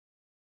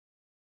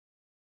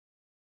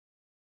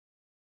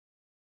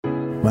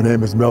My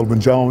name is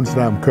Melvin Jones,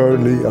 and I'm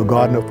currently a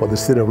gardener for the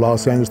city of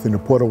Los Angeles in the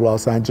Port of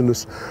Los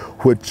Angeles,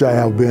 which I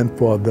have been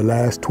for the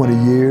last 20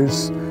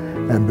 years.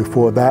 And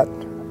before that,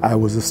 I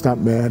was a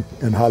stuntman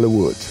in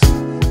Hollywood.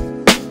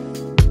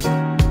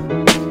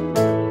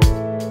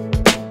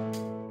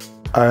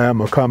 I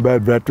am a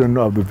combat veteran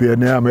of the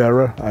Vietnam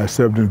era. I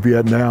served in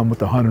Vietnam with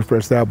the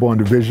 101st Airborne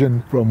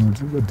Division from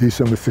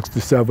December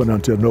 '67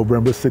 until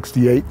November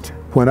 '68.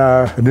 When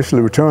I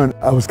initially returned,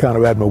 I was kind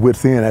of at my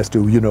wit's end as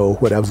to,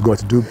 what I was going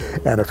to do.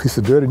 And a piece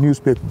of dirty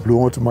newspaper blew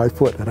onto my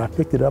foot, and I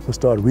picked it up and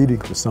started reading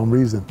for some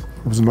reason.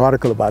 It was an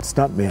article about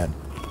stuntmen.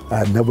 I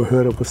had never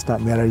heard of a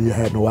stuntman. I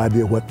had no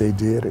idea what they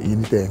did or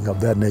anything of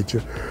that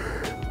nature.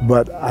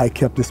 But I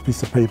kept this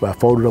piece of paper. I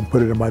folded it and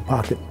put it in my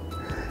pocket.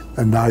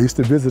 And I used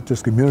to visit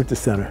this community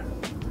center.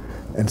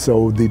 And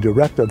so the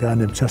director, a guy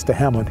named Chester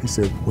Hammond, he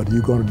said, what are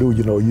you going to do?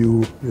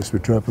 You just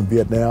returned from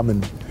Vietnam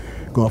and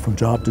going from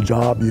job to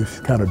job, you're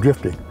kind of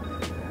drifting.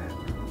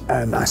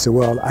 And I said,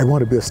 well, I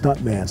want to be a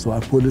stuntman. So I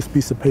pulled this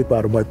piece of paper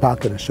out of my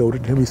pocket and showed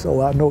it to him. He said,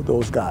 oh, I know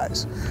those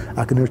guys.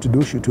 I can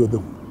introduce you to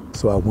them.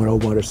 So I went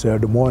over on a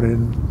Saturday morning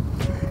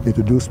and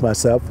introduced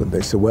myself, and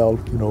they said, well,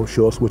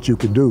 show us what you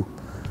can do.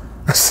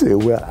 I said,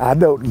 well, I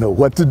don't know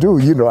what to do.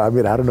 I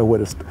don't know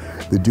what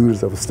the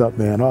duties of a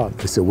stuntman are.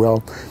 They said,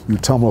 well, you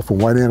tumble from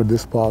one end of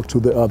this park to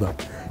the other.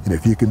 And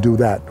if you can do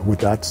that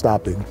without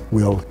stopping,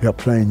 we'll help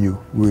train you.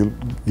 We'll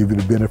give you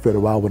the benefit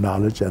of our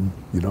knowledge, and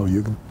you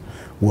can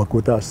work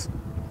with us.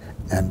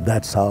 And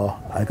that's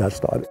how I got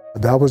started.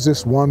 There was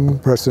this one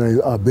person,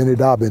 Benny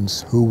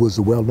Dobbins, who was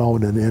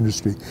well-known in the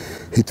industry.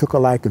 He took a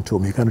liking to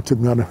me. He kind of took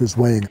me under his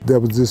wing. There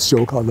was this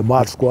show called The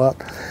Mod Squad,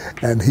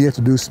 and he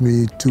introduced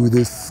me to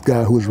this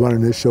guy who was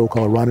running this show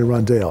called Ronnie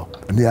Rondell.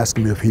 And he asked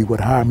me if he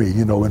would hire me,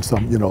 in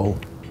some,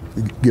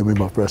 give me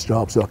my first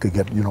job so I could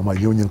get, my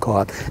union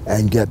card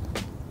and get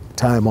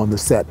time on the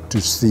set to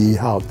see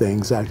how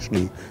things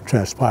actually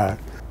transpired.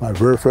 My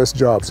very first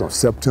job was on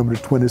September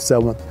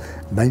 27th,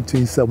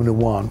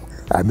 1971.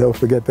 I never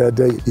forget that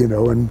date, and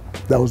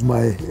that was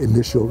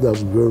that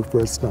was the very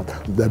first stunt.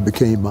 That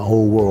became my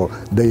whole world,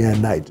 day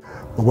and night.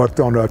 I worked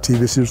on a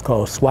TV series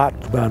called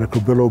SWAT down at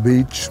Cabrillo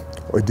Beach.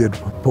 We did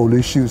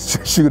police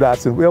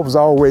shootouts, and it was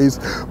always,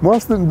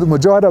 the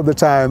majority of the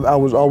time, I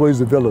was always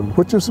the villain,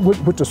 which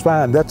is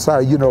fine. That's how,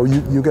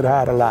 you get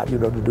hired a lot, to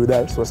do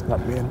that, so it's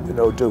not me,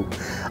 too.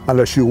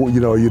 Unless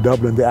you're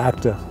doubling the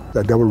actor.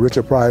 I doubled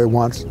Richard Pryor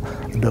once,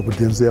 I doubled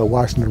Denzel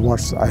Washington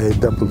once. I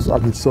doubled,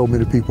 so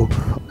many people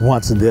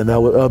once, and then there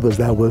were others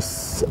that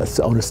was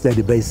on a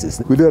steady basis.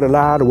 We did a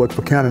lot of work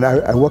for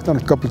Canada. I worked on a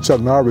couple of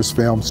Chuck Norris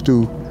films,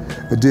 too.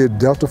 I did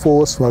Delta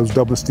Force, where I was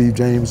doubling Steve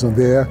James on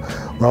there.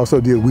 We also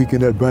did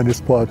Weekend at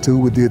Bernie's Part 2.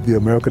 We did the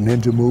American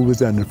Ninja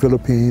movies in the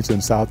Philippines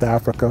and South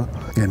Africa,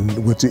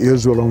 and went to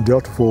Israel on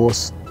Delta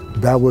Force.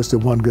 That was the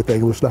one good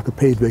thing. It was like a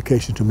paid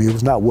vacation to me. It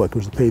was not work, it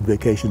was a paid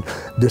vacation,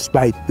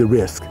 despite the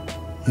risk.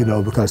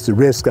 Because the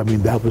risk,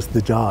 that was the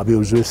job. It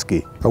was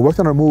risky. I worked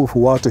on a movie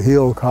for Walter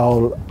Hill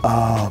called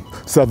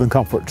Southern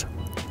Comfort.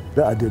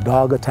 I did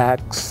dog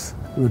attacks.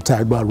 We were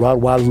attacked by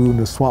Rottweilers in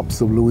the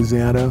swamps of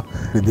Louisiana.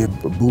 We did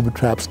booby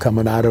traps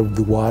coming out of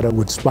the water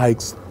with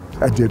spikes.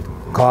 I did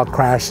car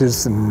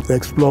crashes and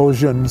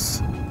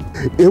explosions.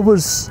 It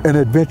was an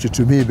adventure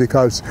to me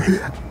because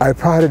I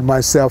prided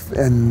myself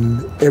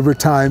in every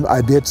time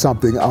I did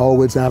something, I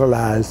always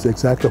analyzed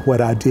exactly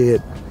what I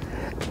did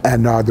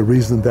and the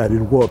reason that it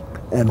worked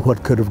and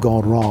what could have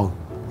gone wrong.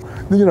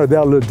 There are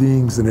little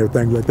dings and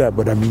everything like that,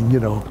 but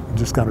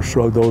just kind of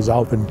shrug those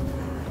off and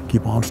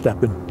keep on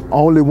stepping.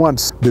 Only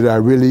once did I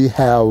really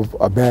have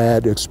a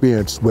bad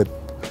experience with,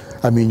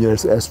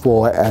 as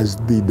far as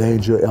the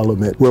danger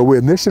element. Well, we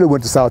initially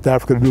went to South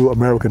Africa to do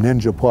American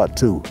Ninja Part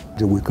 2.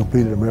 We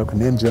completed American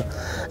Ninja,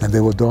 and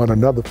they were doing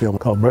another film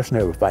called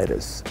Mercenary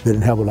Fighters. They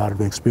didn't have a lot of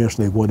experience,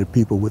 they wanted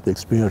people with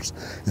experience.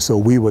 And so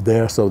we were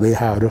there, so they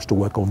hired us to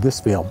work on this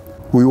film.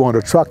 We were on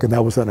a truck, and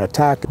that was an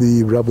attack.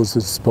 The rebels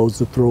were supposed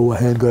to throw a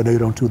hand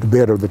grenade onto the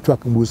bed of the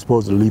truck, and we were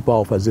supposed to leap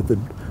off as if it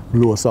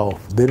blew us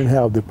off. They didn't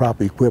have the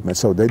proper equipment,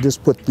 so they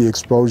just put the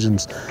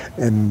explosions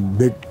in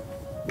big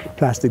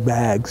plastic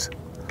bags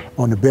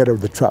on the bed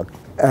of the truck.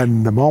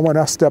 And the moment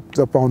I stepped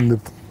up on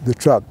the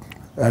truck,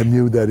 I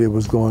knew that it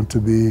was going to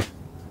be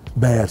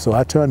bad. So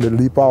I turned to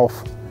leap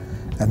off,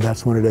 and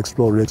that's when it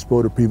exploded. It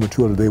exploded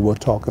prematurely. They were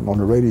talking on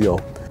the radio.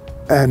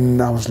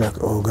 And I was like,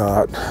 oh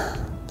God,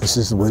 this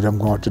is the way that I'm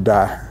going to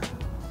die.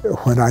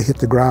 When I hit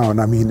the ground,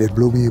 it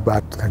blew me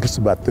about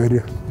 30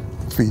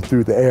 feet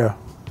through the air.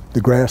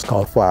 The grass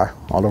caught fire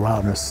all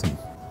around us. And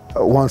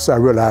once I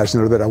realized,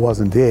 that I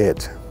wasn't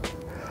dead,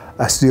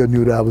 I still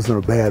knew that I was in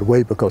a bad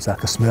way because I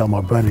could smell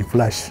my burning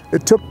flesh.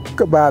 It took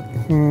about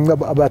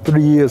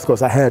 3 years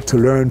because I had to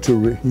learn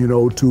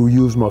to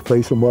use my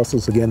facial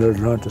muscles again, to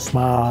learn to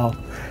smile,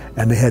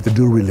 and they had to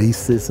do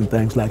releases and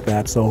things like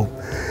that. So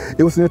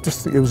it was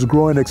interesting. It was a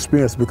growing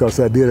experience because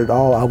I did it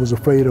all. I was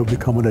afraid of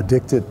becoming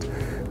addicted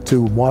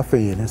to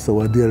morphine, and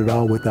so I did it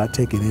all without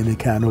taking any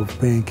kind of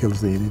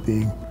painkillers or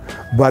anything.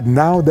 But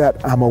now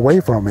that I'm away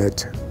from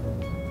it,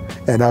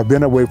 and I've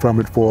been away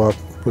from it for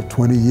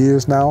 20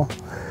 years now,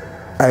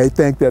 I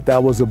think that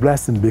that was a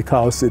blessing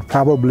because it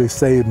probably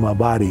saved my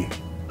body.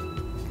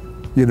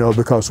 You know,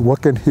 because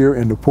working here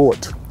in the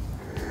port,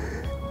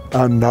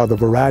 and the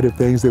variety of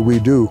things that we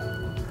do,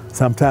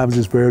 sometimes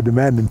it's very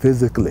demanding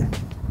physically.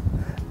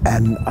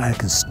 And I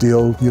can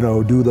still, you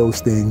know, do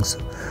those things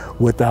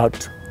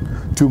without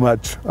too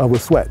much of a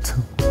sweat.